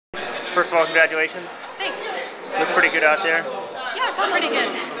First of all, congratulations. Thanks. Looked pretty good out there. Yeah, I felt pretty good.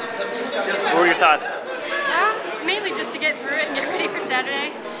 What were your thoughts? Mainly just to get through it and get ready for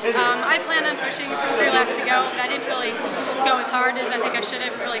Saturday. I planned on pushing for 3 laps to go, but I didn't really go as hard as I think I should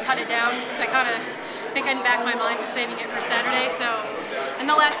have, really cut it down, because I kind of think in the back of my mind was saving it for Saturday. So in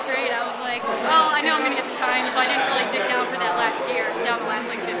the last straight, I was like, well, I know I'm going to get the time, so I didn't really dig down for that last gear, down the last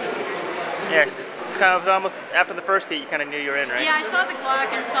like 50 meters. Yes, it's kind of almost after the first heat, you kind of knew you were in, right? Yeah, I saw the clock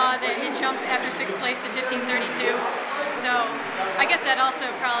and saw that it jumped after 6th place to 15:32. So I guess that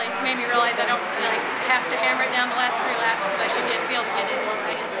also probably made me realize I don't really have to hammer it down the last 3 laps because I should be able to get in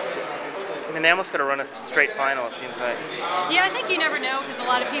anyway. I mean, they almost could have run a straight final, it seems like. Yeah, I think you never know because a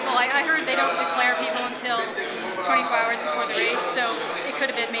lot of people, I heard they don't declare people until 24 hours before the race, so it could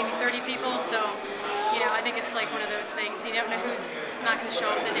have been maybe 30 people. So, you know, I think it's like one of those things. You don't know who's not going to show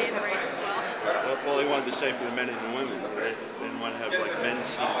up the day of the race as well. Well, they wanted the same for the men and the women. They didn't want to have like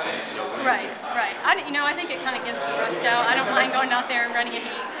men's teams and Right. I think it kind of gets the rust out. I don't mind going out there and running a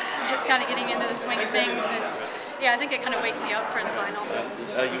heat, just kind of getting into the swing of things. And yeah, I think it kind of wakes you up for the final.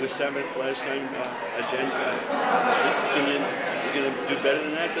 You were 7th last time, Jen. You're going to do better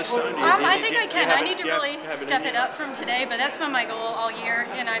than that this time? I think I can. I need to really step it up from today, but that's been my goal all year.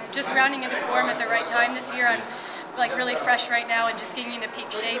 And I'm just rounding into form at the right time this year. I'm like really fresh right now and just getting into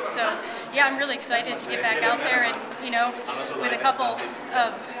peak shape. So yeah, I'm really excited to get back out there and, you know, with a couple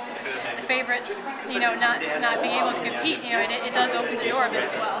of the favorites, you know, not being able to compete, you know, it does open the door a bit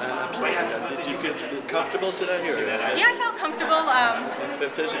as well. Did you feel comfortable today? Or? Yeah, I felt comfortable.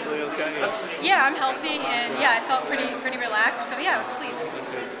 Physically okay? Yeah, I'm healthy, and yeah, I felt pretty relaxed. So yeah, I was pleased.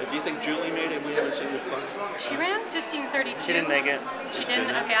 Okay. Do you think Julie made it? We haven't seen the fun. She ran 15:32. She didn't make it. She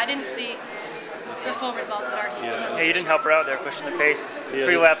didn't? Okay, I didn't see the full results at our heat. Yeah. Yeah, you didn't help her out there, pushing the pace.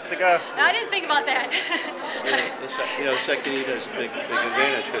 3 laps to go. I didn't think about that. The second heat has a big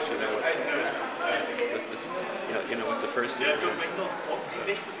advantage because with the first heat. Okay.